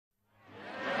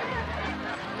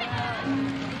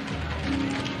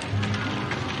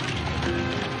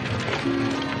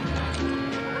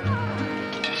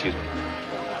Excuse me.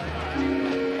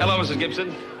 Hello, Mrs.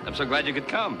 Gibson. I'm so glad you could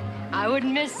come. I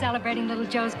wouldn't miss celebrating little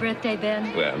Joe's birthday,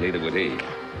 Ben. Well, neither would he.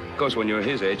 Of course, when you're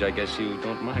his age, I guess you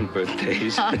don't mind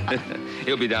birthdays.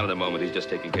 He'll be down in a moment. He's just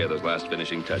taking care of those last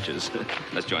finishing touches.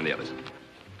 Let's join the others.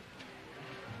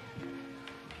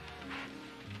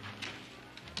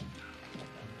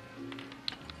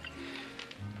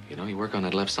 You know, you work on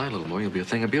that left side a little more, you'll be a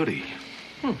thing of beauty.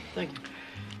 Thank you.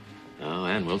 Oh,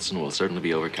 Ann Wilson will certainly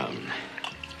be overcome.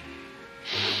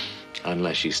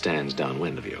 Unless she stands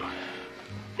downwind of you.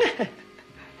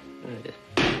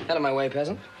 Out of my way,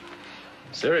 peasant.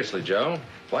 Seriously, Joe,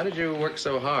 why did you work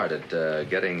so hard at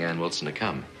getting Ann Wilson to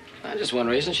come? Just one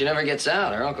reason. She never gets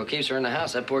out. Her uncle keeps her in the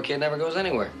house. That poor kid never goes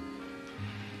anywhere.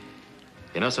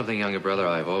 You know something, younger brother?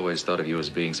 I've always thought of you as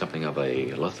being something of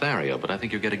a Lothario, but I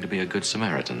think you're getting to be a good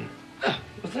Samaritan. Well,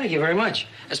 thank you very much.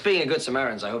 Speaking of good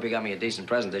Samaritans, I hope you got me a decent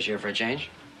present this year for a change.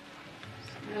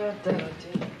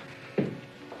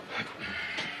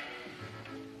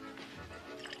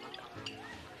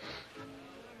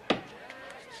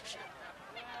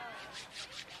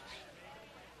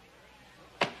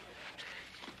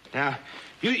 Now,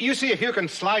 you see if you can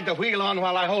slide the wheel on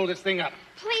while I hold this thing up.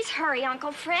 Please hurry,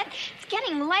 Uncle Fred. It's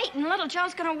getting late and little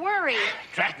Joe's gonna worry.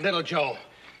 Drat little Joe.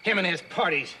 Him and his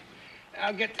parties.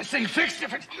 I'll get this thing fixed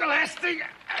if it's the last thing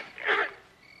I ever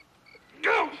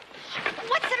do.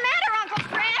 What's the matter, Uncle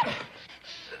Fred?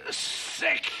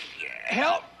 Sick.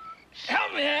 Help.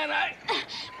 Help me, Ann.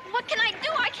 What can I do?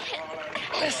 I can't...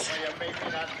 Listen.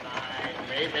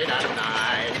 Meet me that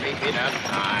night, meet me that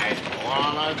night.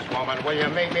 Wallace, woman, will you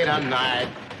meet me tonight?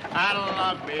 I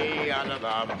love me under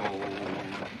the moon.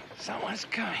 Someone's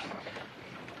coming.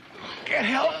 Get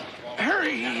help.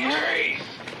 Hurry, hurry.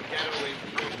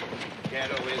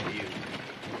 Gentle with you.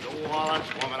 The Wallace,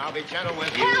 woman, I'll be gentle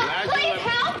with you. Help, please,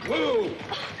 help. Woo!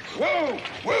 Woo!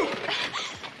 Woo!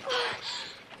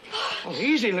 Oh,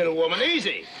 easy, little woman,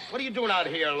 easy. What are you doing out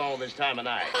here alone this time of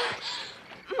night?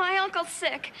 My uncle's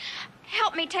sick.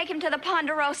 Help me take him to the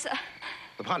Ponderosa.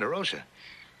 The Ponderosa?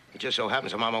 It just so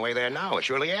happens I'm on my way there now. I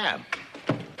surely am.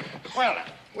 Well, now,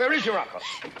 where is your uncle?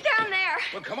 Down there.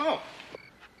 Well, come on.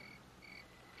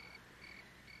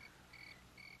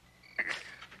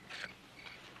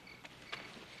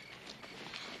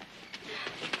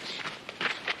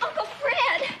 Uncle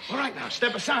Fred. All right, now,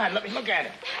 step aside. Let me look at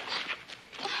it.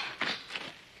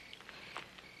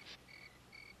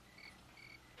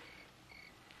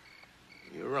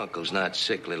 Your uncle's not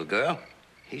sick, little girl.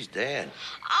 He's dead.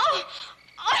 Oh.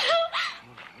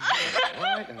 All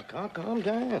right, now, calm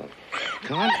down.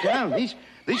 Calm down. These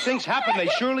things happen. They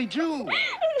surely do.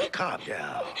 Calm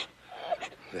down.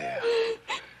 There.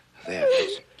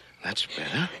 That's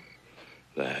better.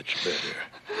 That's better.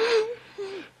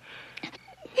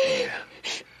 Yeah.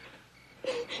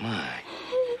 My,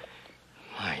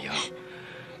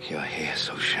 your hair's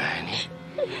so shiny.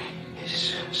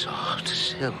 It's soft as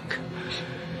silk.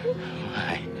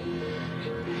 My,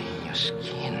 your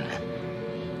skin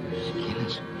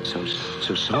is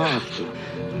so soft.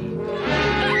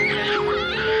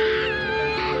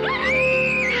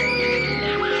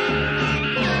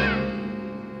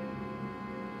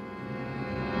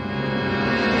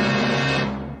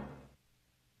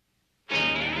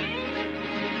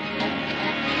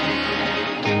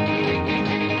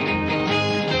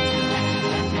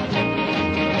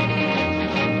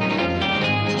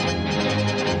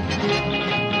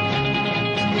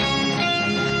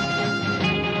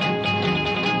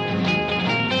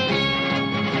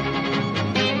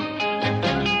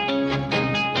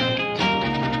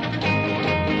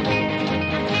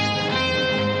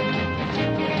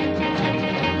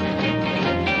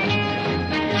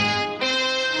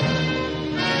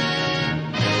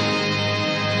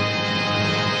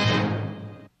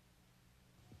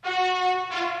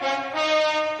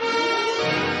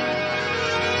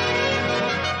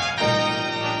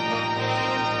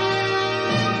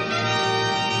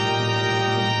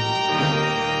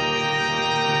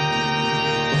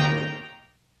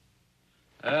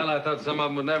 Some of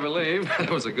them would never leave. It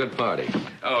was a good party.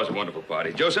 Oh, it was a wonderful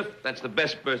party. Joseph, that's the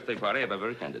best birthday party I've ever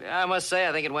attended. I must say,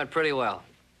 I think it went pretty well.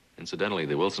 Incidentally,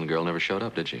 the Wilson girl never showed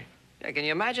up, did she? Yeah, can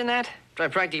you imagine that? I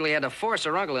practically had to force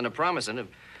her uncle into promising to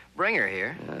bring her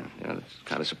here. Yeah, that's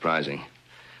kind of surprising.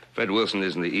 Fred Wilson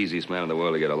isn't the easiest man in the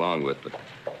world to get along with, but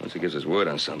once he gives his word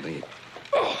on something, he...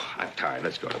 Oh, I'm tired.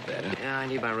 Let's go to bed. Huh? Yeah, I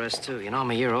need my rest, too. You know,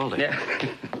 I'm a year older. Yeah.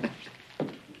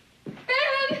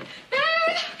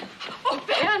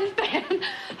 Ben.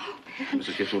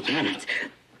 Mrs. Gibson, what's the matter?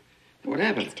 What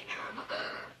happened? It's terrible.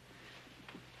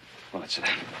 Well, let's sit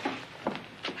down.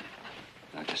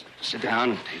 Now, just sit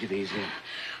down and take it easy.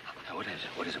 Now, what is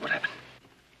it? What is it? What happened?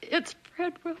 It's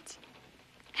Fred Wilson.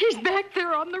 He's back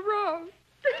there on the road.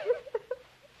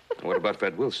 What about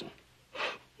Fred Wilson?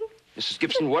 Mrs.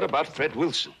 Gibson, what about Fred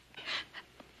Wilson?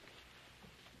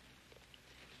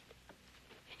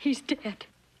 He's dead.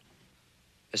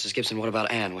 Mrs. Gibson, what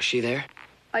about Anne? Was she there?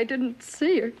 I didn't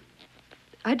see her.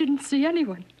 I didn't see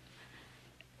anyone.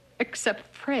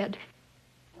 Except Fred.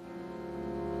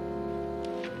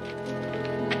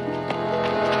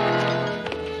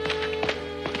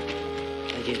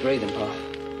 I think he's breathing, Paul.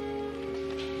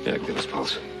 Yeah, give us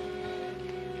pulse.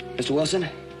 Mr. Wilson?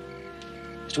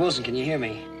 Mr. Wilson, can you hear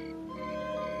me?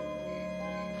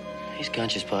 He's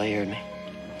conscious, Paul. He heard me.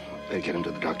 Better get him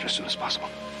to the doctor as soon as possible.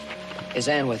 Is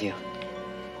Anne with you?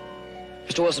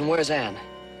 Mr. Wilson, where's Anne?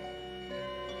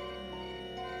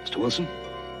 Mr. Wilson?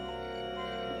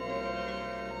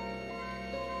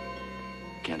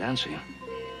 Can't answer you.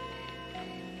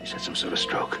 He's had some sort of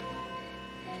stroke.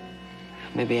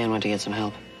 Maybe Anne went to get some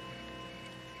help.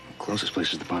 The closest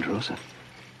place is the Ponderosa.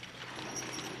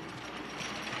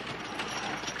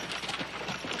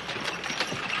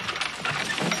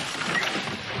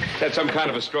 Had some kind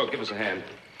of a stroke. Give us a hand.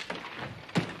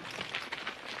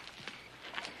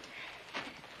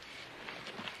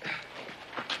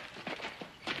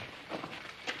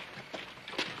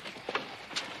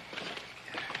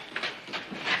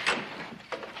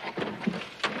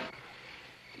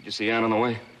 Did you see Anne on the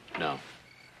way? No.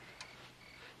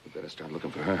 We better start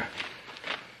looking for her.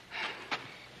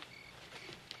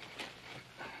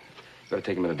 Better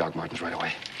take him into Doc Martin's right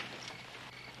away.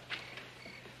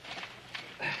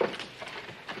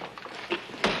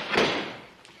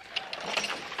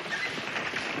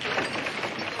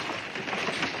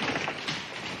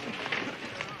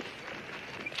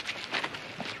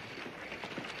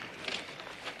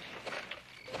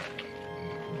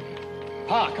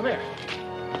 Pa, come here.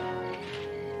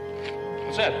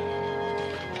 What's that?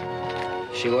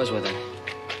 She was with her.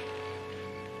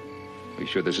 Are you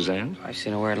sure this is Anne? I've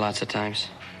seen her wear it lots of times.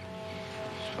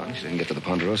 It's funny she didn't get to the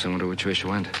Ponderosa. I wonder which way she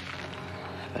went.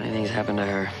 If anything's happened to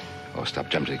her, Oh, stop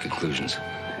jumping to conclusions.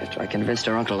 I convinced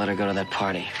her uncle to let her go to that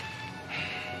party.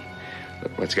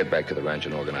 Look, let's get back to the ranch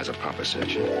and organize a proper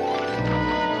search.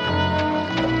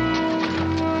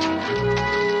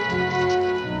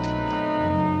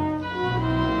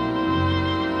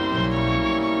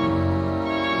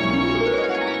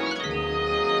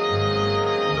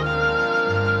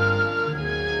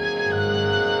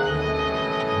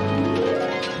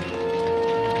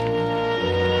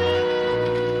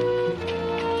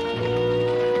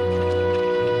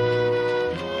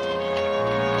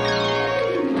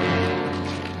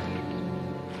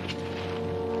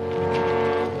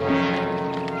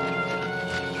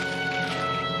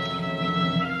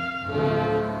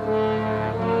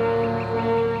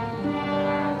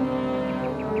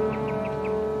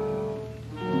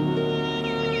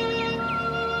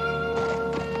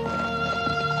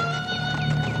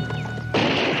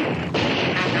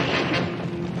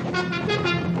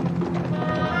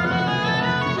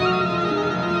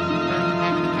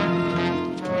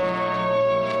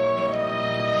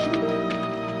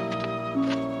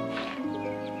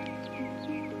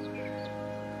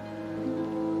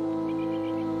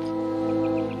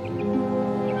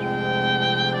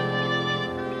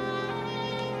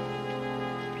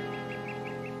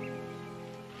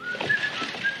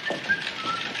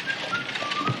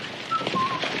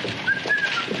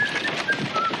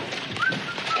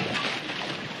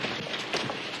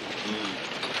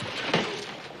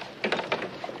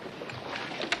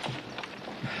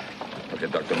 Look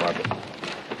at Dr. Martin.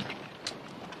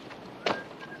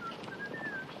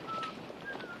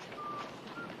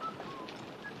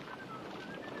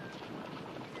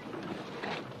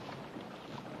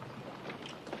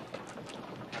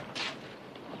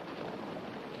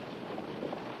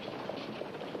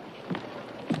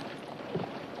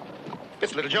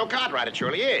 It's little Joe Cartwright, it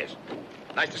surely is.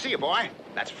 Nice to see you, boy.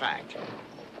 That's a fact.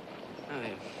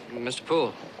 Oh, Mr.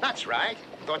 Poole. That's right.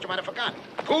 Thought you might have forgotten.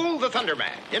 Poole the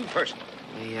Thunderman, in person.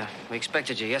 We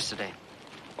expected you yesterday.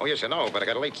 Oh, yes, I know, but I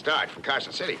got a late start from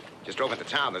Carson City. Just drove into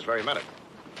town this very minute.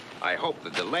 I hope the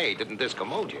delay didn't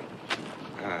discommode you.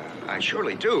 I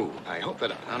surely do. I hope that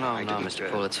No, I didn't, Mr.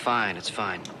 Poole, it's fine, it's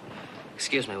fine.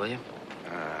 Excuse me, will you?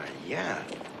 Yeah.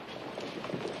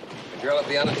 The girl at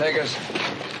the Undertaker's?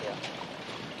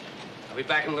 I'll be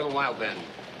back in a little while, Ben.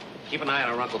 Keep an eye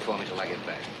on her uncle for me till I get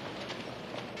back.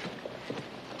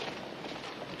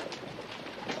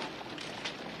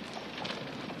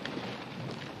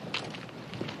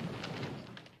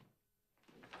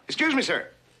 Excuse me, sir.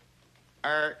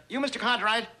 You Mr.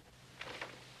 Cartwright?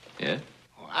 Yeah?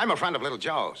 Oh, I'm a friend of Little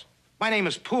Joe's. My name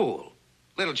is Poole.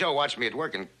 Little Joe watched me at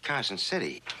work in Carson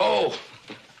City. Oh!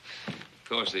 Of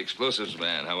course, the explosives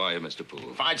man. How are you, Mr.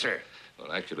 Poole? Fine, sir.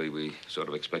 Well, actually, we sort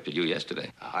of expected you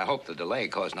yesterday. I hope the delay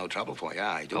caused no trouble for you.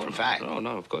 I do, for a fact.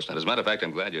 No, of course not. As a matter of fact,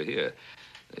 I'm glad you're here.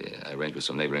 I arranged with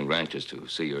some neighboring ranchers to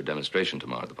see your demonstration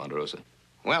tomorrow at the Ponderosa.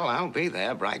 Well, I'll be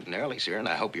there bright and early, sir, and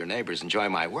I hope your neighbors enjoy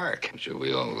my work. I'm sure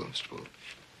we all will, Mr. Poole.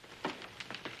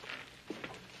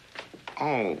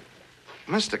 Oh,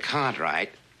 Mr.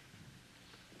 Cartwright,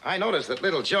 I noticed that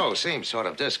Little Joe seemed sort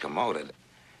of discommoded.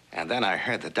 And then I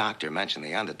heard the doctor mention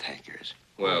the undertakers.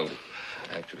 Well,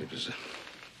 actually, it was a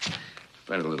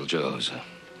friend of Little Joe's. A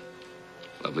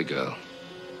lovely girl.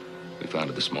 We found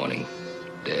her this morning,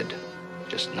 dead.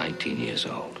 Just 19 years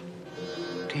old.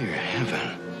 Dear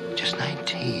heaven, just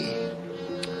 19.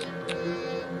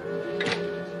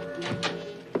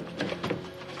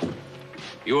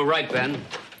 You were right, Ben.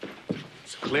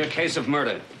 It's a clear case of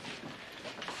murder.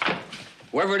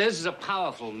 Whoever it is a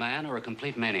powerful man or a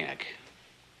complete maniac.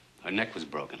 Her neck was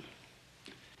broken.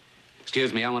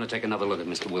 Excuse me, I want to take another look at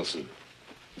Mr. Wilson.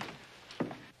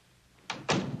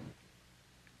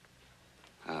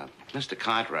 Mr.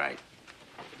 Cartwright,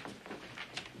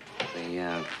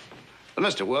 the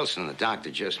Mr. Wilson the doctor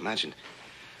just mentioned,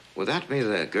 would that be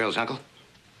the girl's uncle?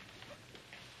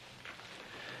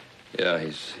 Yeah,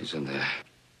 he's in there.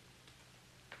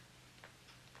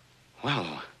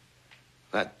 Well,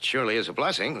 that surely is a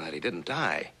blessing that he didn't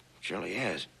die. Surely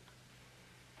is.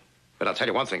 But I'll tell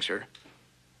you one thing, sir.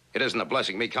 It isn't a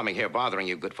blessing me coming here bothering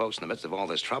you good folks in the midst of all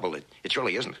this trouble. It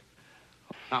surely isn't.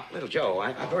 Now, Little Joe,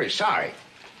 I'm very sorry.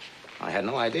 I had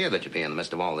no idea that you'd be in the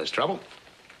midst of all this trouble.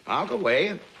 I'll go away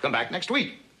and come back next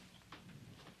week.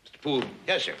 Mr. Poole.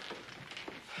 Yes, sir.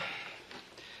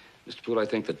 Mr. Poole, I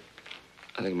think it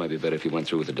might be better if you went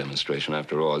through with the demonstration.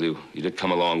 After all, you did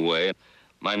come a long way.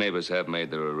 My neighbors have made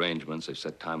their arrangements. They've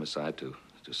set time aside to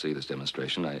see this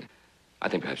demonstration. I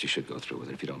think perhaps you should go through with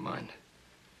it, if you don't mind.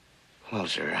 Well,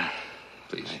 sir.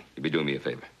 Please, you'd be doing me a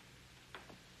favor.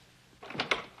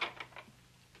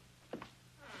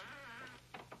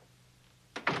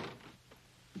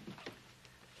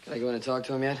 Can I go in and talk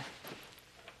to him yet?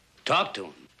 Talk to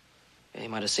him. Yeah, he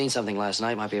might have seen something last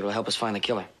night. Might be able to help us find the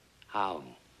killer. How?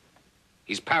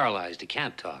 He's paralyzed. He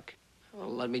can't talk. Well,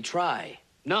 let me try.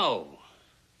 No,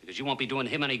 because you won't be doing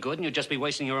him any good and you'll just be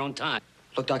wasting your own time.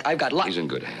 Look, Doc, I've got luck. He's in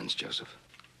good hands, Joseph.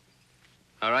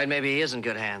 All right, maybe he is in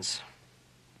good hands.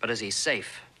 But is he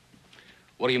safe?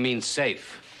 What do you mean,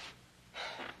 safe?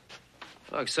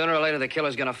 Look, sooner or later, the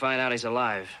killer's gonna find out he's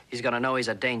alive. He's gonna know he's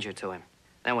a danger to him.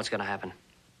 Then what's gonna happen?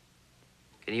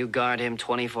 Can you guard him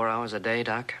 24 hours a day,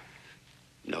 Doc?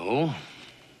 No.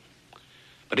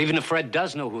 But even if Fred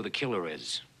does know who the killer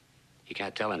is, he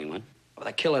can't tell anyone. Well,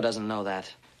 the killer doesn't know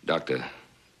that. Doctor,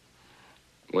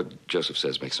 what Joseph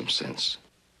says makes some sense.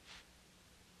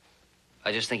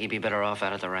 I just think he'd be better off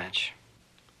out at the ranch.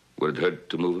 Would it hurt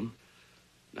to move him?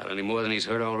 Not any more than he's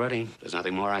hurt already. There's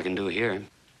nothing more I can do here.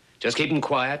 Just keep him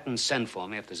quiet and send for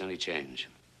me if there's any change.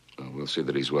 Well, we'll see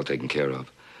that he's well taken care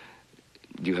of.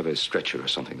 Do you have a stretcher or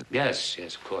something? Yes,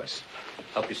 of course.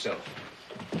 Help yourself.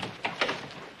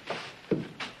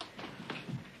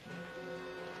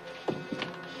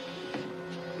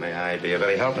 May I be of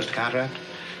any help, Mr. Cartwright?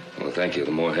 Well, thank you.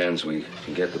 The more hands we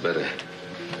can get, the better.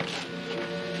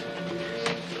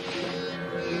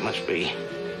 You must be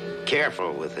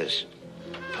careful with this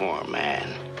poor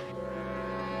man.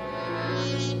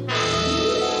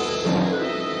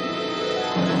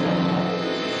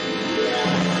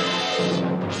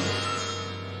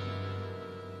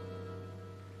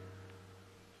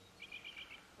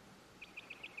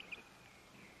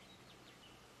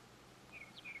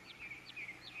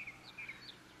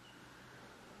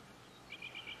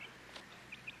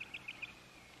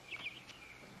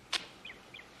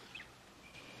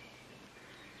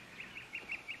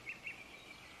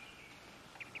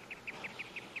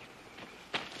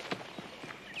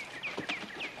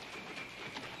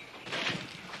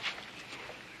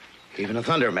 Even a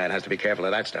Thunder Man has to be careful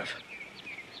of that stuff.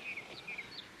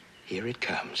 Here it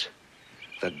comes.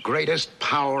 The greatest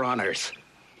power on Earth.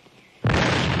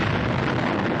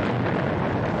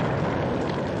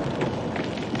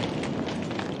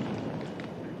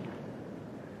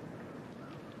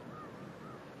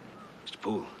 Mr.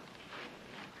 Poole,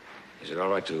 is it all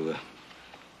right to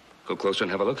go closer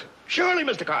and have a look? Surely,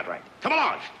 Mr. Cartwright. Come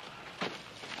along.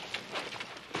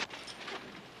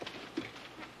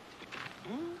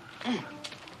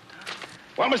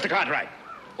 Well, Mr. Cartwright,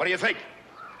 what do you think?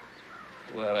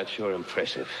 Well, that's sure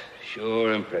impressive.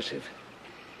 Sure impressive.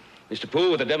 Mr.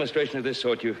 Poole, with a demonstration of this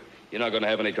sort, you're not going to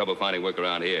have any trouble finding work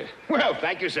around here. Well,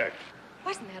 thank you, sir.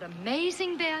 Wasn't that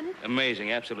amazing, Ben?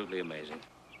 Amazing, absolutely amazing.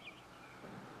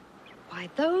 Why,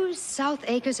 those south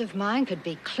acres of mine could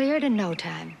be cleared in no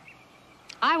time.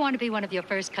 I want to be one of your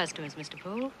first customers, Mr.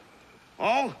 Poole.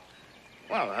 Oh?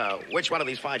 Well, which one of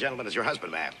these fine gentlemen is your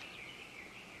husband, ma'am?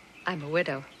 I'm a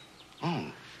widow. Oh.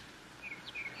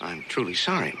 I'm truly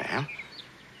sorry, ma'am.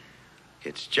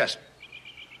 It's just...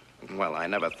 Well, I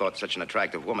never thought such an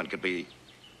attractive woman could be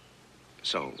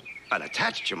so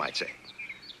unattached, you might say.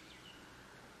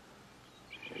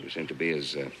 You seem to be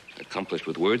as accomplished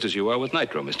with words as you are with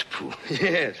nitro, Mr. Poole.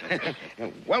 Yes.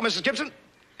 Well, Mrs. Gibson,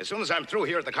 as soon as I'm through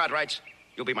here at the Cartwrights,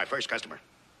 you'll be my first customer.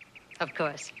 Of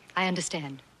course. I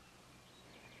understand.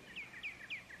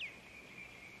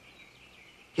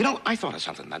 You know, I thought of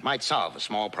something that might solve a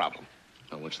small problem.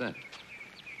 Oh, what's that?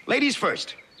 Ladies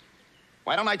first.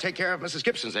 Why don't I take care of Mrs.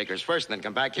 Gibson's acres first and then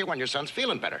come back here when your son's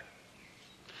feeling better?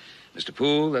 Mr.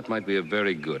 Poole, that might be a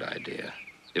very good idea.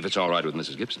 If it's all right with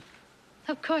Mrs. Gibson.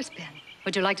 Of course, Ben.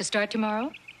 Would you like to start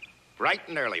tomorrow? Bright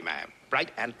and early, ma'am.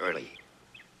 Bright and early.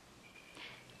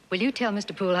 Will you tell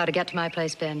Mr. Poole how to get to my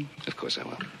place, Ben? Of course I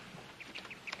will.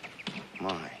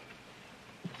 My.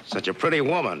 Such a pretty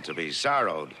woman to be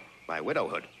sorrowed by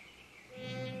widowhood.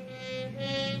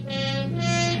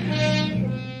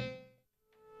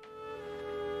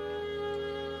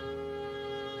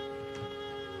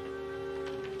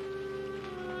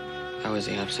 How is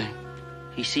he, officer?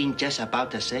 He seemed just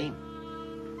about the same.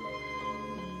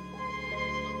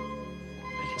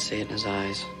 I can see it in his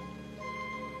eyes.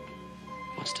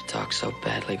 Wants to talk so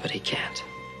badly, but he can't.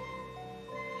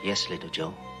 Yes, little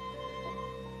Joe.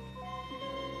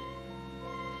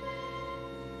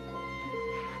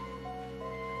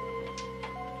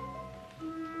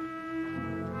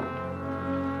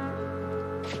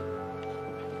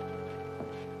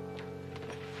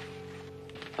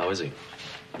 How is he?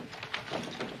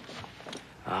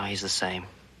 Oh, he's the same.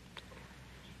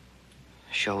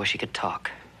 Sure wish he could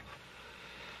talk.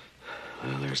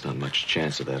 Well, there's not much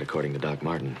chance of that, according to Doc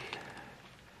Martin.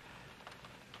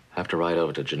 Have to ride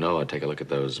over to Genoa, take a look at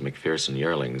those McPherson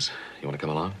yearlings. You want to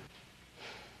come along?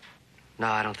 No,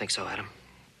 I don't think so, Adam.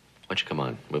 Why don't you come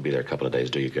on? We'll be there a couple of days.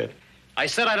 Do you good. I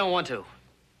said I don't want to.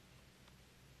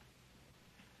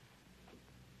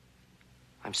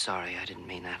 I'm sorry, I didn't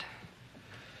mean that.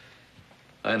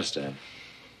 I understand.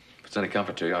 If it's any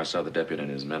comfort to you, I saw the deputy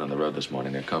and his men on the road this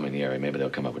morning. They're combing the area. Maybe they'll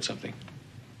come up with something.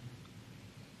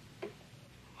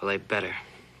 Well, they better.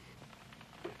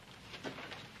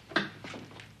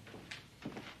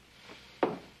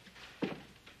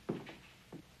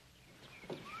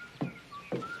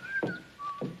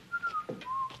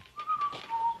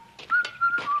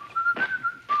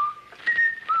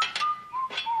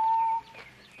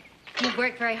 You've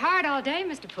worked very hard all day,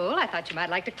 Mr. Poole. I thought you might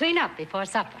like to clean up before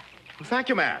supper. Well, thank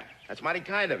you, ma'am. That's mighty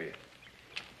kind of you.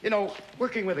 You know,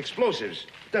 working with explosives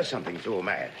does something to a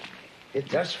man. It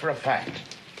does for a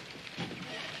fact.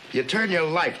 You turn your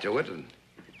life to it, and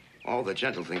all the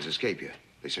gentle things escape you.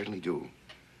 They certainly do.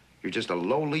 You're just a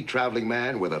lowly traveling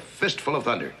man with a fistful of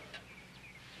thunder.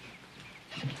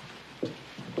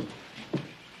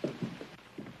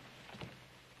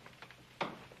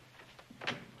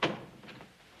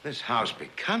 This house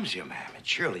becomes you, ma'am. It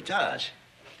surely does.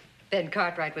 Ben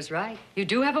Cartwright was right. You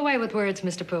do have a way with words,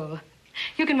 Mr. Poole.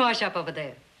 You can wash up over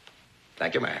there.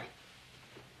 Thank you, ma'am.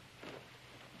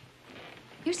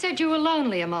 You said you were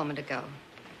lonely a moment ago.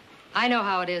 I know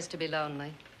how it is to be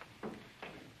lonely.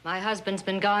 My husband's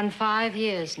been gone 5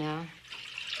 years now.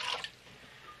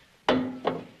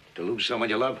 To lose someone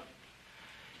you love?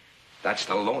 That's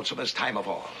the lonesomest time of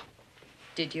all.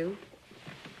 Did you?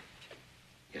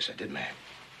 Yes, I did, ma'am.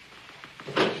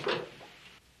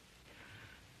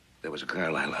 There was a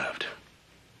girl I loved.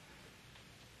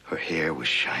 Her hair was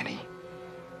shiny.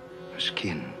 Her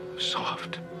skin was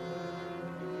soft.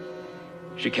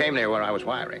 She came near where I was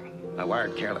wiring. I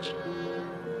wired careless.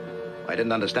 I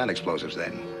didn't understand explosives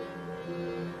then.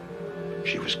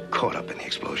 She was caught up in the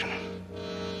explosion.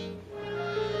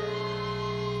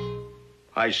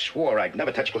 I swore I'd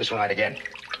never touch glycerine again.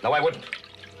 No, I wouldn't.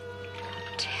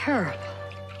 Terrible.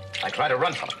 I tried to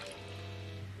run from it.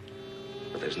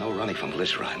 But there's no running from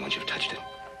glycerine once you've touched it.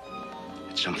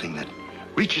 It's something that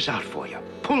reaches out for you,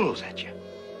 pulls at you.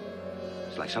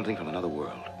 It's like something from another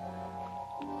world.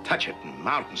 Touch it and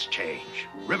mountains change,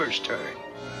 rivers turn.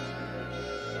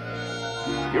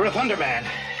 You're a thunder man.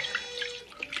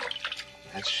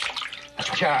 That's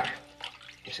what you are.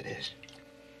 Yes, it is.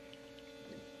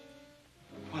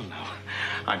 Well, no.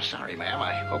 I'm sorry, ma'am.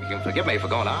 I hope you can forgive me for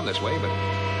going on this way, but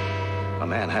a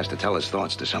man has to tell his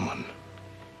thoughts to someone.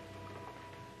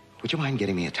 Would you mind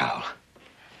getting me a towel?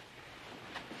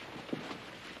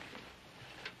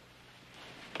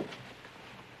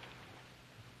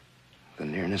 The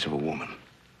nearness of a woman.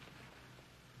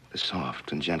 The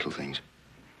soft and gentle things.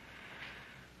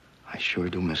 I sure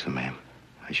do miss them, ma'am.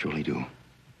 I surely do.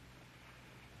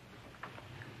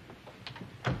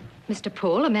 Mr.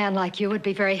 Poole, a man like you would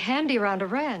be very handy around a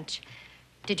ranch.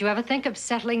 Did you ever think of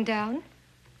settling down?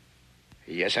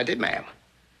 Yes, I did, ma'am.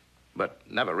 But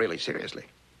never really seriously.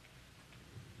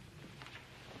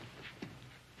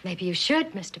 Maybe you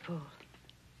should, Mr. Poole.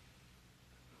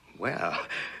 Well,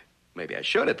 maybe I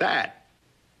should at that.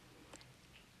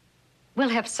 We'll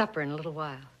have supper in a little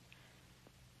while.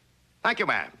 Thank you,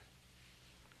 ma'am.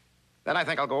 Then I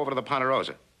think I'll go over to the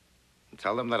Ponderosa and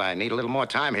tell them that I need a little more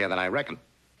time here than I reckon.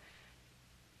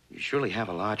 You surely have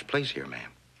a large place here, ma'am.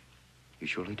 You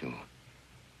surely do.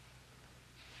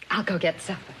 I'll go get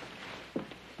supper.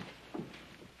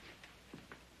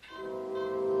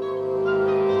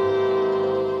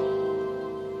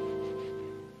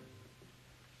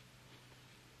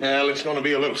 Well, it's going to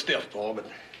be a little stiff, Paul, but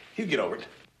you get over it.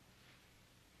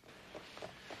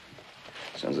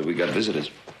 Sounds like we got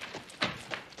visitors.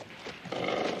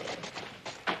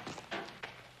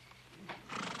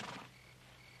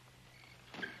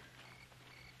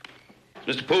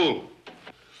 Mr. Poole.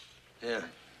 Yeah,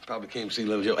 probably came to see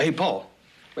little Joe. Hey, Paul,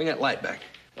 bring that light back.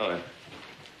 Oh, yeah.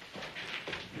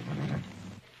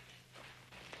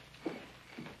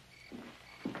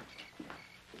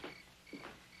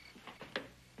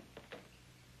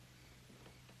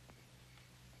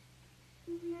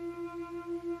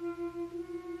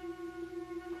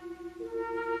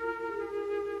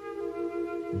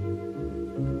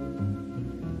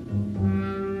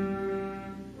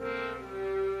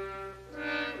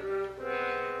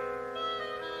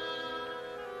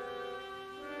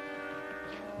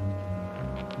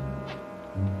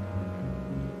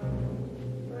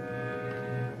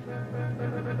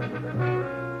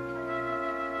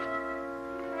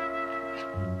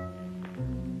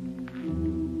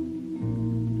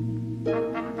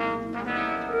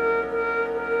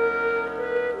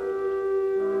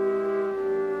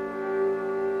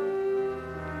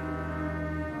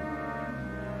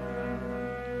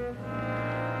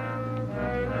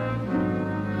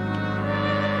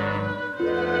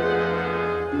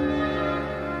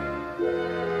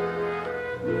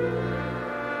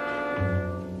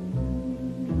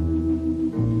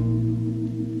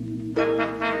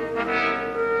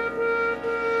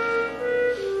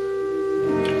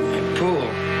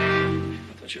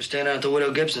 Staying out at the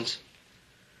Widow Gibson's.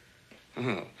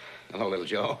 Oh, hello, little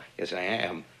Joe. Yes, I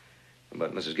am.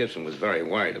 But Mrs. Gibson was very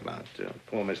worried about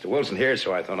poor Mr. Wilson here,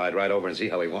 so I thought I'd ride over and see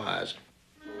how he was.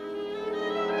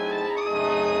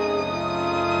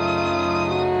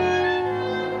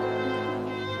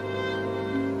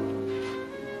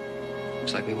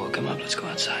 Looks like we woke him up. Let's go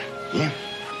outside. Yeah.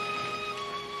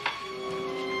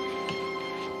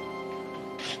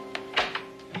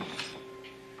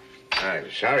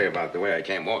 I'm sorry about the way I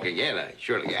came walking in. I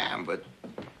surely am, but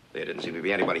there didn't seem to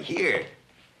be anybody here.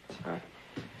 All right.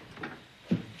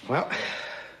 Well,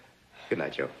 good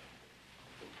night, Joe.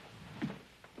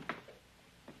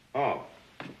 Oh,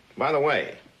 by the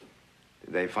way,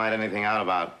 did they find anything out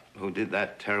about who did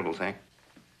that terrible thing?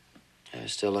 Yeah,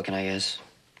 still looking, I guess.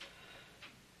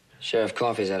 Sheriff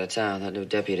Coffey's out of town. That new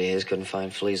deputy of his couldn't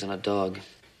find fleas on a dog.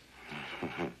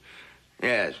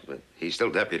 Yes, but he's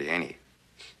still deputy, ain't he?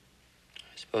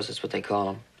 I suppose that's what they call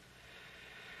him.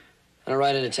 I'll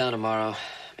ride into town tomorrow.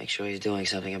 Make sure he's doing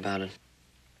something about it.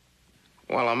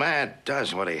 Well, a man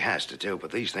does what he has to do,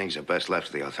 but these things are best left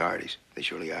to the authorities. They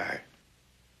surely are.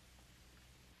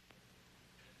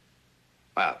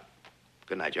 Well,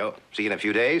 good night, Joe. See you in a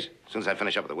few days, as soon as I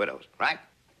finish up with the widows, right?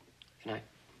 Good night.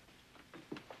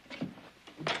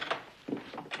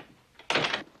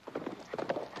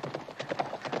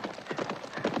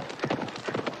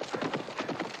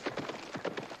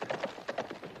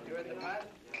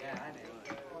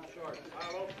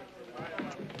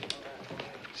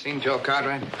 Seen Joe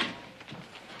Cartwright?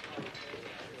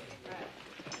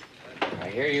 I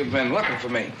hear you've been looking for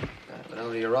me. I've been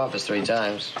over to your office 3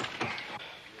 times.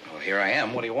 Well, here I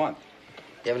am. What do you want?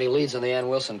 You have any leads on the Ann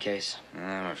Wilson case?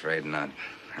 I'm afraid not.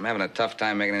 I'm having a tough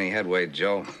time making any headway,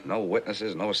 Joe. No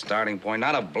witnesses, no starting point,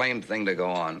 not a blamed thing to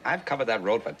go on. I've covered that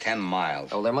road for 10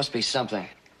 miles. Oh, there must be something.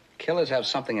 Killers have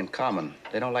something in common.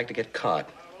 They don't like to get caught.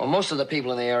 Well, most of the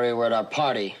people in the area were at our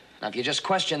party. Now, if you just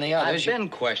question the others... I've been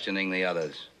questioning the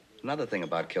others. Another thing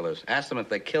about killers. Ask them if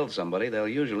they killed somebody, they'll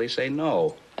usually say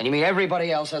no. And you mean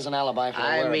everybody else has an alibi for their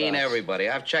whereabouts? I mean everybody.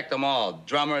 I've checked them all.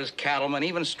 Drummers, cattlemen,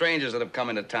 even strangers that have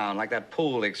come into town, like that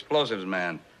Poole, the explosives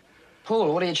man.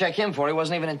 pool. What do you check him for? He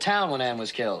wasn't even in town when Ann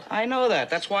was killed. I know that.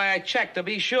 That's why I checked to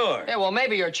be sure. Yeah, well,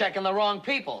 maybe you're checking the wrong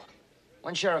people.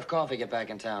 When Sheriff Coffey get back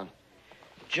in town?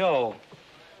 Joe,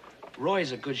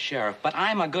 Roy's a good sheriff, but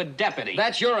I'm a good deputy.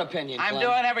 That's your opinion, I'm Clem.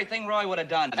 doing everything Roy would have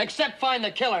done. Except find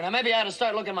the killer. Now, maybe I ought to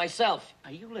start looking myself.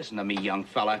 Now, you listen to me, young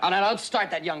fella. Oh, now, don't start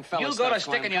that young fella You stuff, go to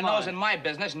Clem. sticking your Come nose on. in my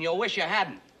business, and you'll wish you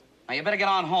hadn't. Now, you better get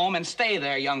on home and stay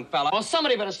there, young fella. Well,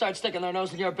 somebody better start sticking their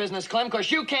nose in your business, Clem, because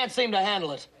you can't seem to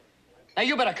handle it. Now,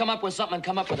 you better come up with something and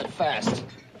come up with it fast.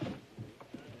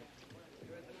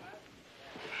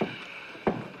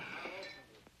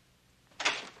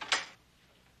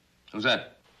 Who's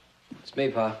that? It's me,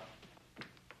 Pa.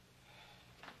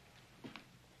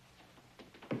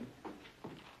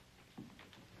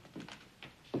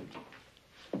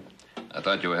 I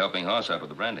thought you were helping Hoss out with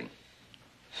the branding.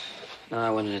 No, I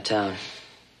went into town.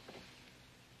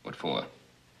 What for?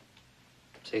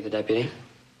 See the deputy?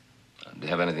 Do you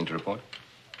have anything to report?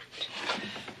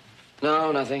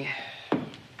 No, nothing.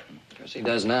 Of course he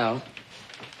does now.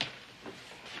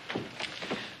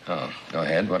 Oh, go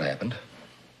ahead. What happened?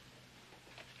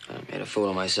 I made a fool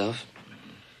of myself.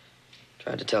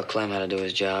 Tried to tell Clem how to do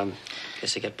his job.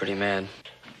 Guess he got pretty mad.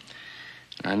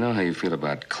 I know how you feel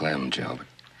about Clem, Joe, but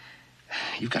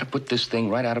you've got to put this thing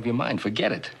right out of your mind.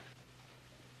 Forget it.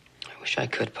 I wish I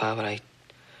could, Pa, but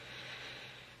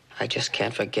I just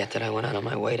can't forget that I went out of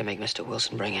my way to make Mr.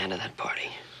 Wilson bring Ann to that party.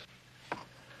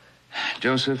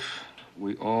 Joseph,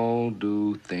 we all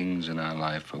do things in our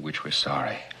life for which we're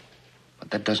sorry. But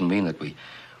that doesn't mean that we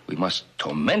must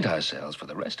torment ourselves for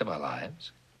the rest of our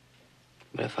lives.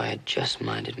 But if I had just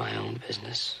minded my own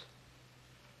business,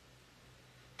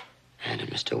 Ann and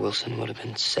Mr. Wilson would have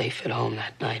been safe at home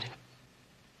that night.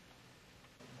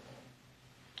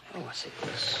 Oh, what's it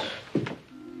this?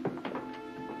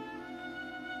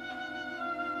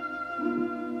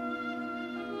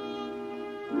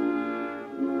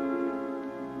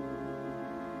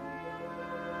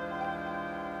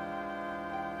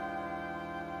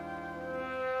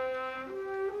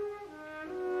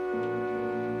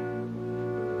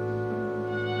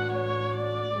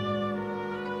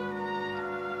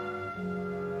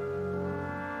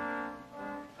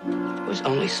 There was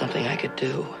only something I could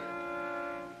do.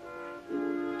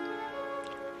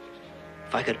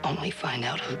 If I could only find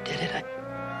out who did it,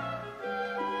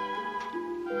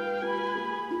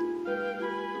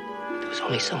 If there was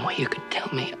only some way you could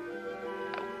tell me.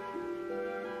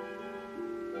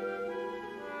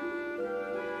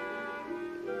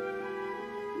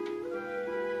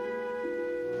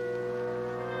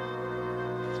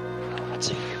 Oh, what's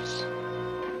the use?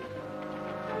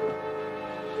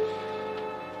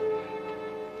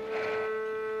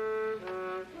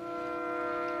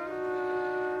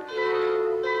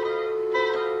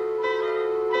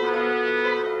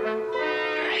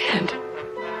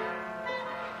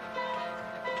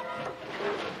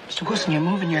 Mr. Wilson, you're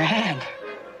moving your hand.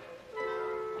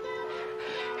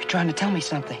 You're trying to tell me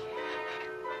something.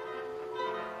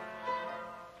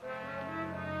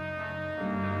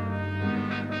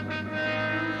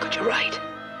 Could you write?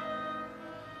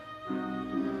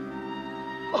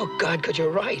 Oh, God, could you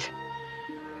write?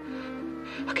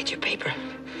 I'll get you paper.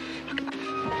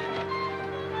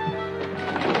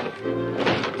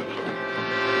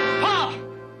 Paul!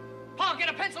 Paul, get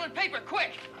a pencil and paper,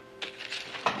 quick!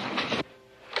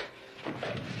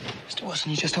 Mr.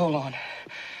 Wilson, you just hold on.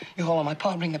 You hold on. My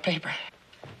pa bring the paper.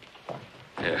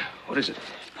 Yeah, what is it?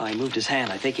 Oh, he moved his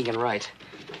hand. I think he can write.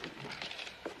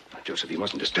 Joseph, you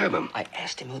mustn't disturb him. I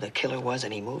asked him who the killer was,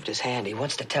 and he moved his hand. He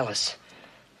wants to tell us.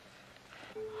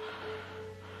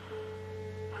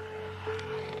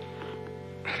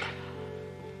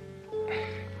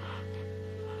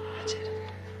 That's it.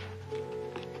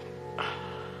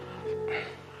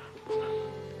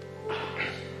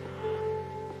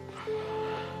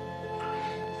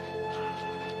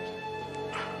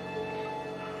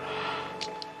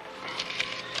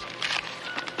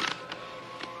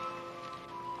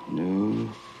 New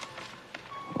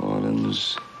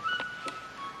Orleans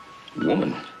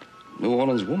woman. New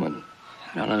Orleans woman.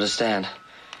 I don't understand.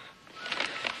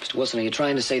 Mr. Wilson, are you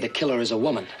trying to say the killer is a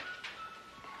woman?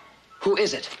 Who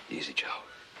is it? Easy, Joe.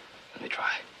 Let me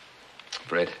try.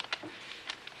 Fred,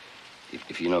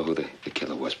 if you know who the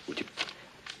killer was, would you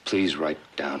please write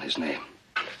down his name?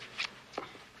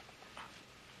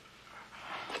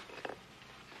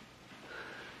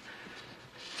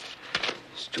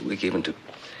 It's too weak even to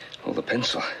hold the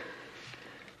pencil.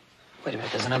 Wait a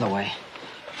minute, there's another way.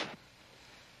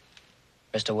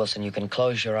 Mr. Wilson, you can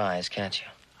close your eyes, can't you?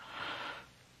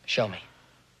 Show me.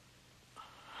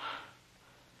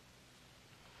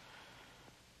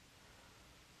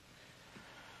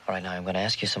 All All right, now I'm going to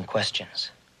ask you some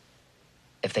questions.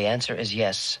 If the answer is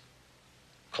yes,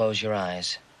 close your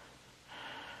eyes.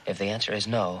 If the answer is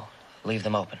no, leave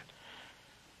them open.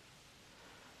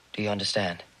 Do you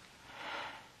understand?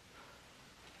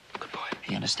 Good boy.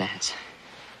 He understands.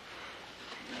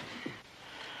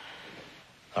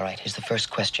 All right, here's the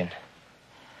first question.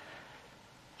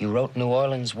 You wrote New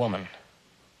Orleans Woman.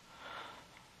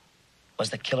 Was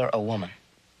the killer a woman?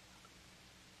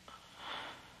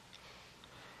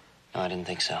 No, I didn't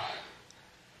think so.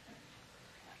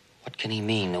 What can he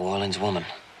mean, New Orleans Woman?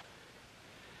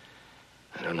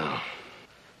 I don't know.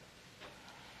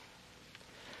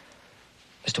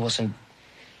 Mr. Wilson,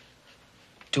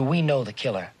 do we know the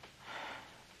killer?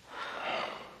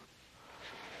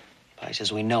 He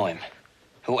says we know him.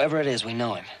 Whoever it is, we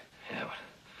know him. Yeah,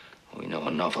 but we know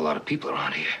an awful lot of people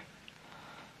around here.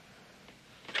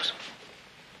 Joseph.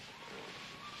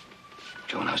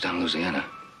 Joe, when I was down in Louisiana,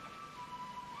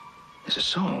 there's a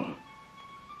song.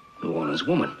 New Orleans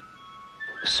Woman.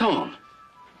 A song.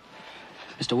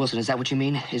 Mr. Wilson, is that what you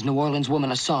mean? Is New Orleans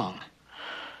Woman a song?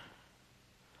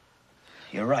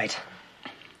 You're right.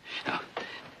 Now,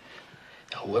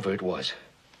 whoever it was,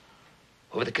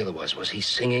 whoever the killer was he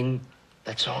singing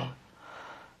that song?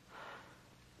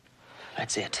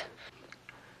 That's it.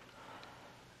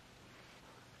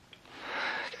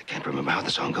 I can't remember how the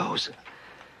song goes.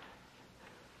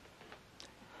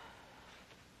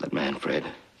 That man, Fred,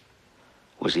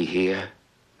 was he here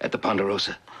at the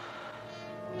Ponderosa?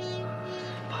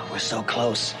 Oh, we're so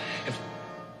close.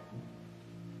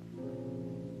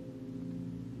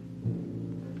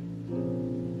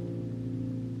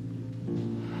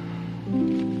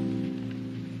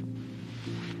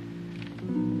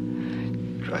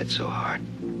 Tried so hard.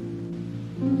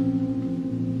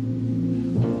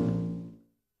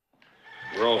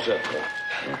 We're all set, Cole.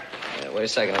 Yeah, wait a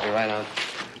second, I'll be right on.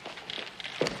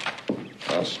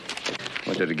 Boss, I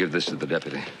want you to give this to the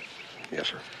deputy. Yes,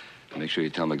 sir. Make sure you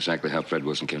tell him exactly how Fred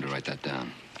Wilson came to write that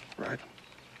down. Right.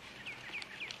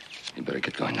 You better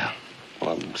get going now.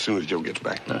 Well, as soon as Joe gets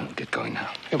back. No, get going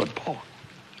now. Yeah, but Paul.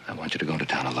 I want you to go into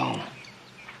town alone.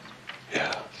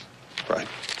 Yeah, right.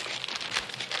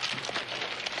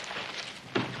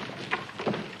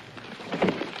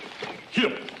 Hit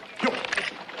him. Hit him.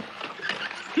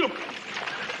 Hit him.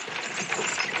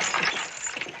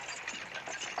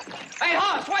 Hey,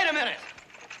 Hoss, wait a minute.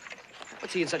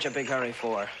 What's he in such a big hurry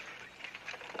for?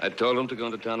 I told him to go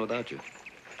into town without you.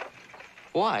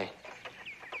 Why?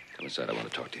 Come inside, I want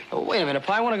to talk to you. Oh, wait a minute,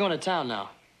 Pa. I want to go into town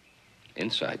now.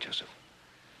 Inside, Joseph.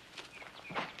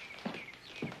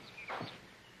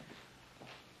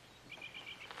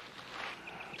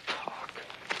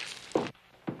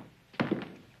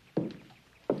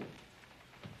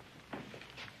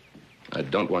 I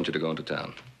don't want you to go into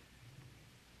town.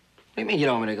 What do you mean you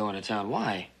don't want me to go into town?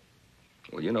 Why?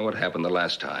 Well, you know what happened the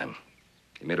last time.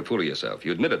 You made a fool of yourself.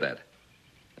 You admitted that.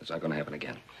 It's not going to happen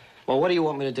again. Well, what do you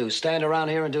want me to do? Stand around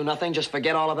here and do nothing? Just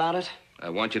forget all about it? I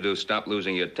want you to stop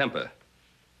losing your temper.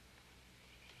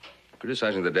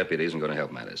 Criticizing the deputy isn't going to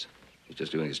help matters. He's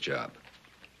just doing his job.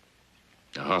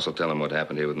 Now, Hoss will tell him what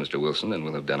happened here with Mr. Wilson, and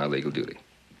we'll have done our legal duty.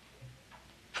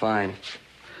 Fine.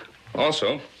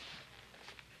 Also,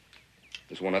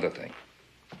 there's one other thing.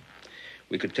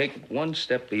 We could take one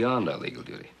step beyond our legal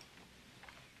duty.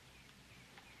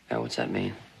 Yeah, what's that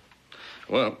mean?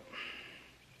 Well,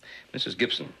 Mrs.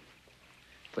 Gibson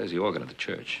plays the organ at the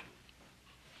church.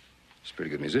 She's a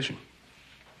pretty good musician.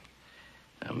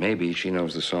 Now, maybe she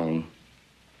knows the song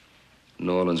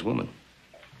New Orleans Woman.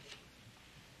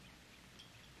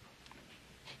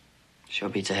 Sure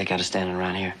beats the heck out of standing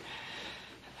around here.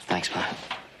 Thanks, Pa.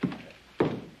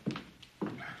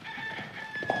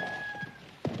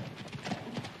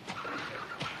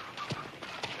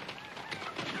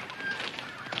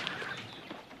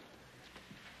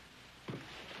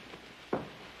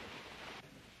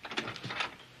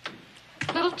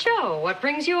 Little Joe, what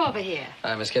brings you over here?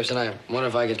 Hi, Miss Gibson. I wonder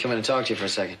if I could come in and talk to you for a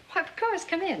second. Why, of course,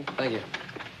 come in. Thank you.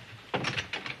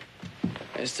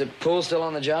 Is the pool still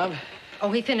on the job?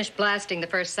 Oh, he finished blasting the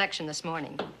first section this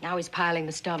morning. Now he's piling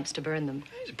the stumps to burn them.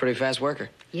 He's a pretty fast worker.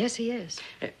 Yes, he is.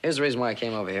 Here's the reason why I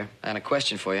came over here. I had a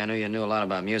question for you. I knew you knew a lot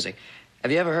about music.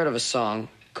 Have you ever heard of a song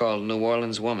called New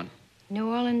Orleans Woman? New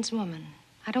Orleans Woman.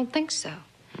 I don't think so.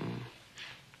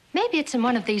 Maybe it's in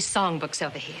one of these songbooks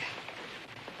over here.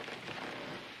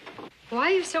 Why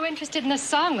are you so interested in this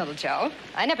song, little Joe?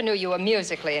 I never knew you were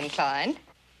musically inclined.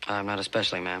 I'm not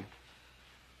especially, ma'am.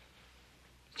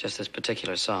 Just this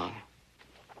particular song.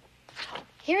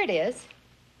 Here it is.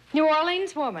 New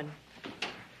Orleans Woman.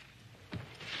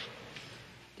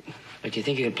 But do you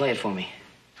think you could play it for me?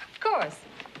 Of course.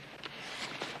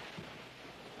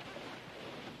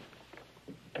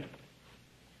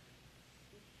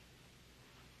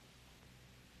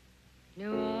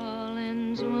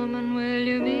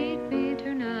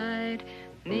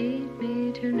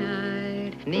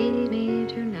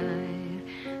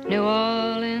 New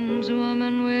Orleans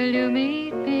woman, will you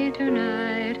meet me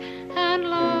tonight and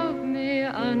love me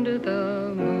under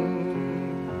the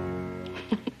moon?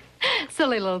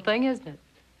 Silly little thing, isn't it?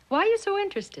 Why are you so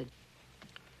interested?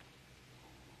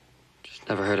 Just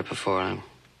never heard it before. I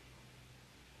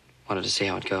wanted to see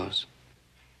how it goes.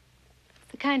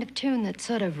 It's the kind of tune that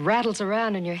sort of rattles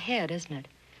around in your head, isn't it?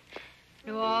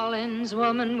 New Orleans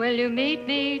woman, will you meet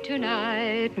me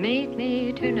tonight? Meet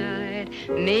me tonight.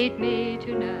 Meet me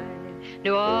tonight.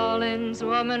 New Orleans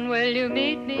woman, will you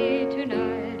meet me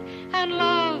tonight and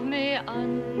love me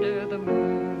under the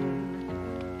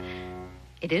moon?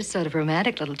 It is sort of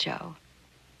romantic, little Joe.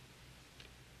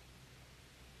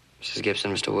 Mrs.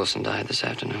 Gibson, Mr. Wilson died this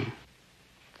afternoon.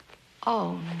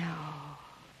 Oh, no.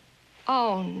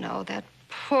 Oh, no, that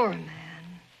poor man.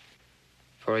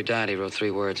 Before he died, he wrote 3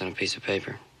 words on a piece of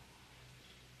paper,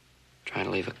 trying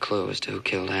to leave a clue as to who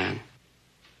killed Anne.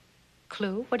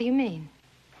 Clue? What do you mean?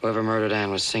 Whoever murdered Anne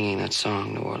was singing that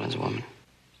song, New Orleans Woman.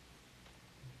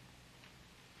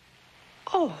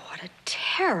 Oh, what a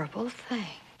terrible thing.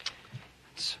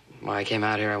 That's why I came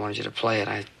out here. I wanted you to play it.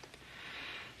 I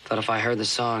thought if I heard the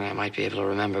song, I might be able to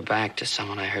remember back to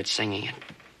someone I heard singing it.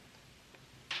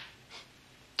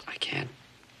 I can't.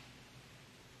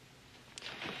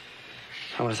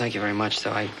 I want to thank you very much,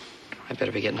 though. I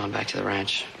better be getting on back to the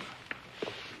ranch.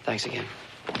 Thanks again.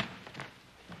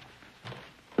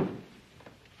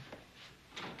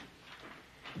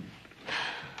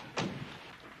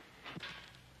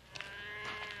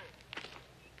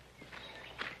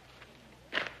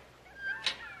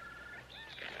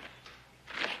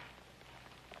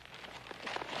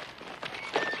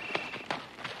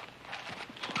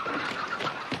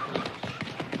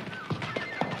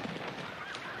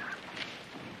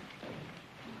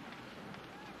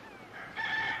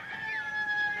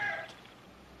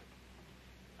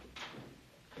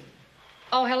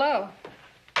 Oh, hello.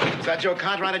 Is that Joe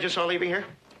Cartwright I just saw leaving here?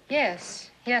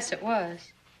 Yes. Yes, it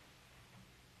was.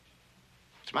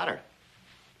 What's the matter?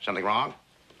 Something wrong?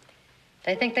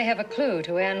 They think they have a clue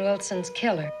to Ann Wilson's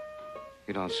killer.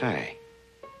 You don't say.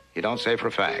 You don't say for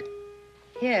a fact.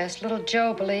 Yes, little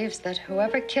Joe believes that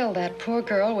whoever killed that poor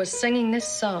girl was singing this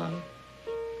song.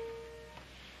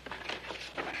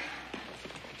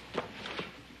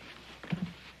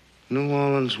 New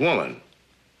Orleans Woman.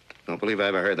 Don't believe I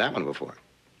ever heard that one before.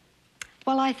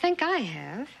 Well, I think I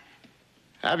have.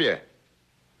 Have you?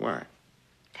 Where?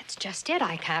 That's just it.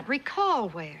 I can't recall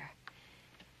where.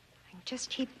 I just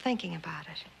keep thinking about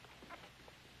it.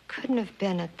 Couldn't have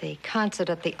been at the concert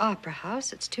at the Opera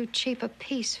House. It's too cheap a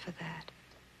piece for that.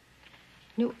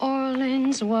 New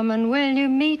Orleans woman, will you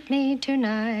meet me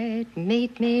tonight?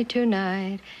 Meet me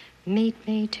tonight. Meet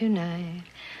me tonight.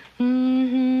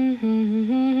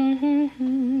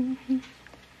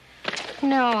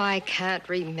 No, I can't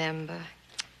remember.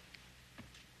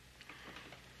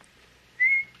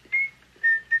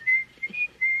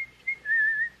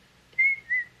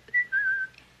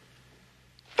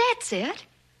 That's it.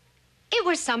 It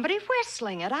was somebody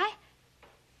whistling it.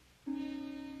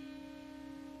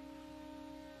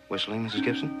 Whistling, Mrs.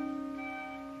 Gibson?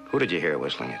 Who did you hear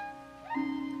whistling it?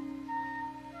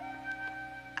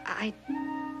 I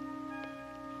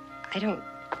don't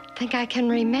think I can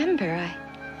remember.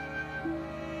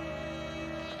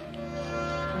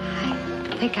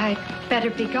 I think I'd better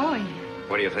be going.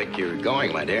 Where do you think you're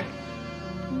going, my dear?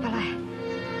 Well,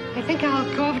 I think I'll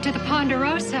go over to the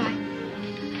Ponderosa.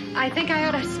 I think I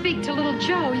ought to speak to little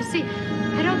Joe. You see,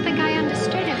 I don't think I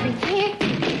understood everything.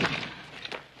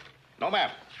 No, ma'am.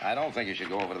 I don't think you should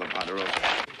go over to the Ponderosa.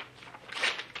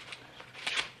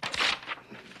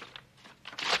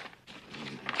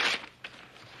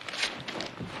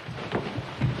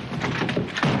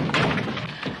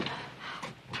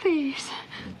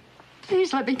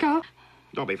 Please let me go.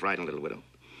 Don't be frightened, little widow.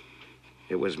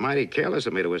 It was mighty careless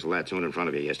of me to whistle that tune in front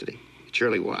of you yesterday. It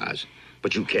surely was.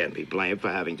 But you can't be blamed for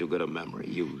having too good a memory.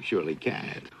 You surely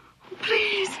can't.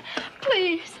 Please,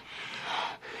 please.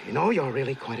 You know, you're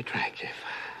really quite attractive.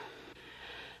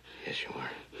 Yes, you are.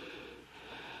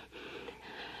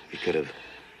 We could have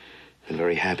been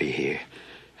very happy here.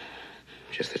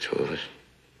 Just the two of us.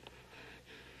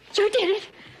 You did it.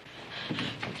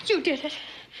 You did it.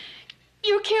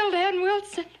 You killed Ann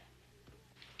Wilson.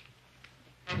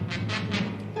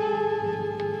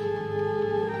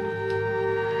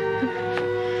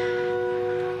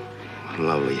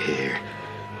 Lovely hair.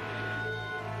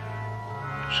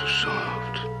 So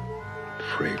soft,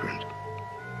 fragrant,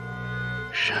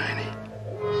 shiny.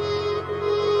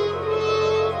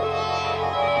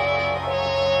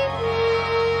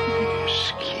 Your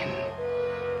skin,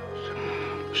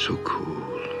 so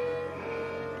cool,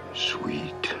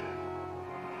 sweet.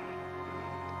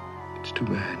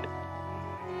 too bad.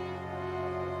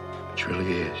 It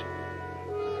really is.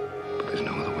 But there's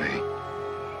no other way.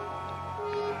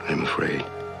 I'm afraid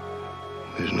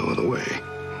there's no other way.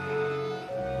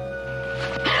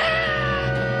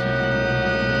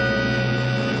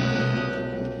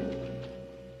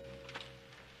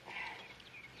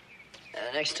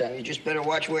 Next time, you just better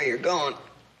watch where you're going.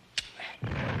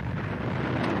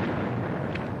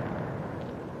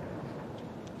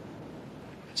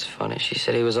 It's funny. She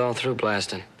said he was all through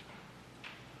blasting.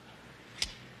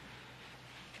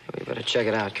 We better check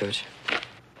it out, Coach.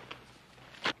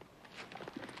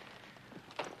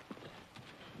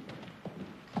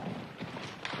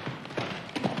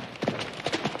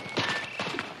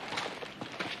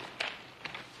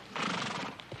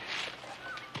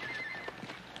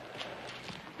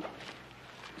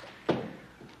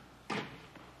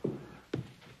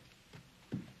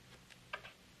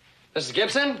 Mrs.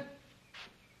 Gibson?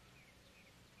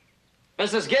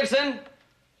 Mrs. Gibson?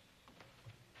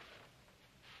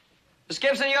 Miss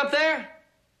Gibson, you up there?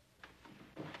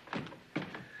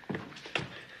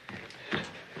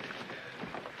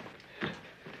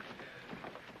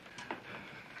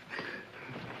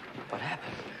 What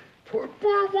happened? Poor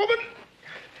woman.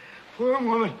 Poor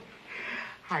woman.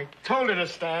 I told her to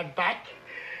stand back.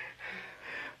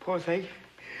 Poor thing.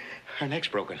 Her neck's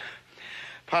broken.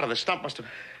 Part of the stump must have...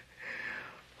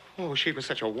 Oh, she was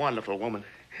such a wonderful woman.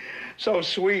 So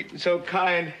sweet and so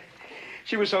kind.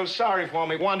 She was so sorry for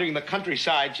me wandering the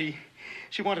countryside. She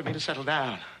wanted me to settle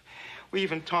down. We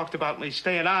even talked about me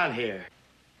staying on here.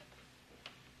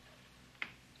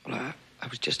 Well, I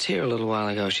was just here a little while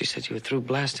ago. She said you were through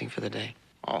blasting for the day.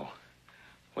 Oh.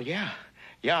 Well, yeah.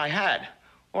 Yeah, I had.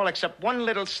 All except one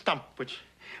little stump, which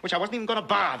I wasn't even going to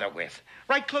bother with.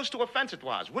 Right close to a fence it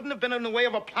was. Wouldn't have been in the way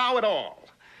of a plow at all.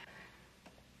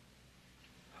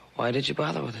 Why did you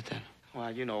bother with it then?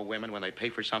 Well, you know women when they pay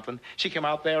for something. She came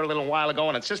out there a little while ago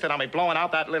and insisted on me blowing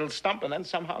out that little stump, and then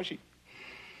somehow she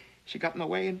got in the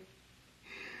way, and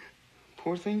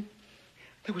poor thing,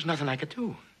 there was nothing I could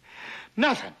do.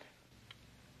 Nothing.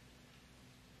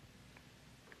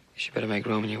 You should better make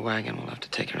room in your wagon. We'll have to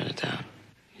take her into town.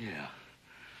 Yeah.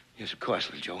 Yes, of course,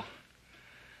 little Joe.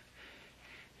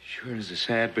 Sure is a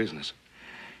sad business.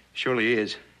 Surely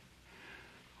is.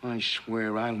 I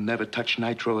swear I'll never touch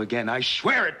nitro again. I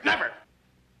swear it, never!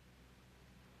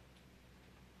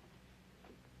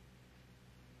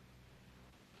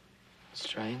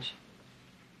 Strange.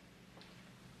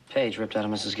 Page ripped out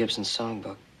of Mrs. Gibson's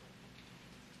songbook.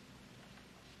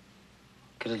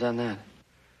 Could have done that.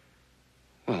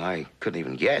 Well, I couldn't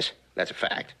even guess. That's a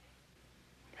fact.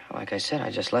 Like I said,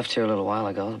 I just left here a little while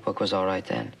ago. The book was all right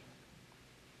then.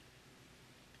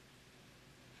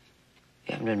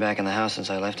 You haven't been back in the house since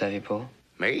I left, have you, Paul?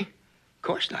 Me? Of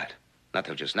course not. Not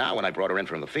till just now when I brought her in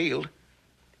from the field.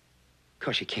 Of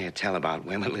course, you can't tell about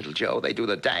women, little Joe. They do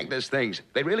the dangdest things.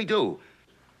 They really do.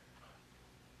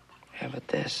 Yeah, but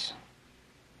this.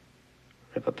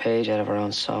 Rip a page out of her own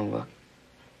songbook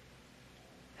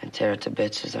and tear it to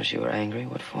bits as though she were angry.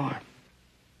 What for?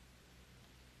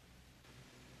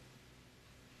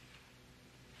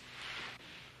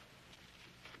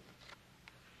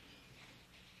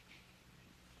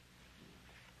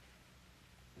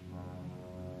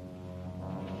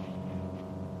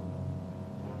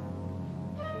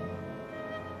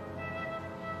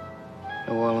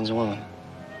 New Orleans woman.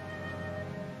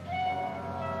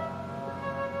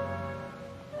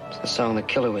 It's the song the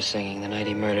killer was singing the night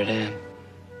he murdered Anne.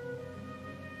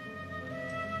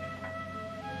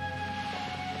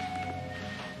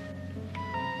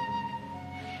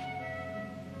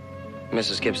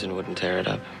 Mrs. Gibson wouldn't tear it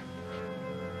up.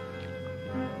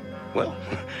 Well,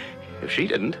 if she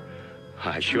didn't,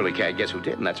 I surely can't guess who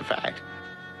did, and that's a fact.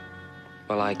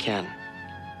 Well, I can.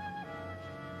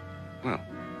 Well,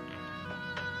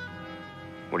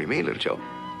 what do you mean, little Joe?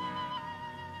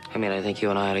 I mean, I think you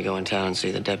and I ought to go in town and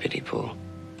see the deputy, Poole.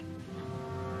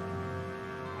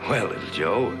 Well, little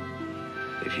Joe,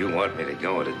 if you want me to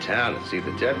go into town and see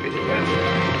the deputy,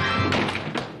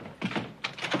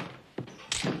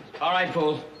 All right,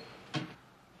 Poole.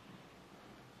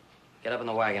 Get up in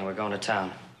the wagon. We're going to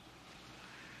town.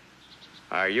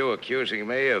 Are you accusing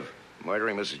me of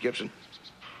murdering Mrs. Gibson?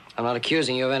 I'm not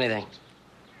accusing you of anything.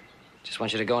 Just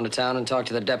want you to go into town and talk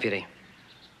to the deputy.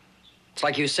 It's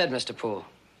like you said, Mr. Poole.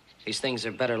 These things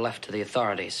are better left to the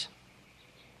authorities.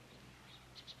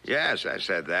 Yes, I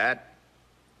said that.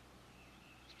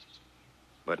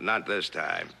 But not this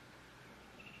time.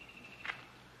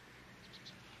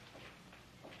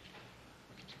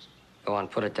 Go on,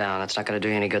 put it down. That's not going to do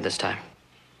you any good this time.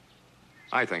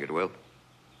 I think it will.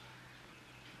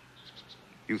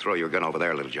 You throw your gun over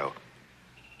there, little Joe.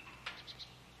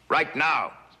 Right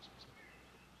now.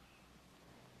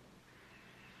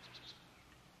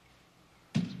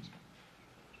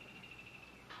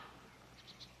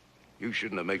 You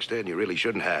shouldn't have mixed in. You really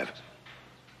shouldn't have.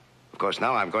 Of course,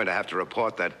 now I'm going to have to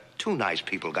report that two nice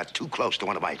people got too close to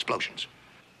one of my explosions.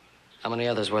 How many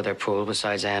others were there, Poole,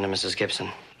 besides Ann and Mrs. Gibson?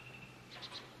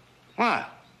 What?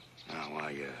 Oh,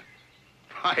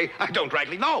 I don't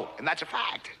rightly know, and that's a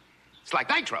fact. It's like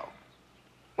nitro.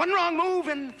 One wrong move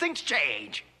and things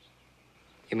change.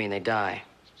 You mean they die?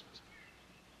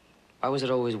 Why was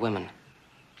it always women?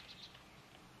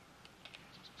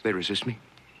 They resist me.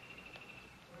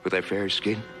 With their fair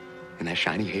skin and their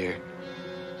shiny hair.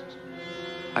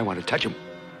 I want to touch them.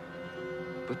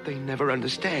 But they never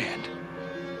understand.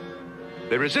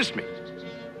 They resist me.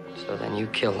 So then you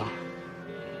kill them.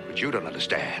 But you don't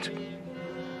understand.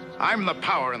 I'm the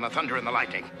power and the thunder and the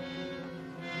lightning.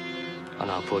 Oh,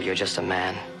 no, Poole, you're just a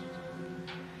man.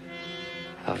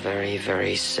 A very,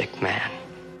 very sick man.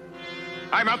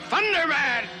 I'm a thunder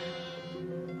man!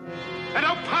 And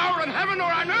no power in heaven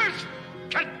or on earth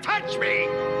can touch me!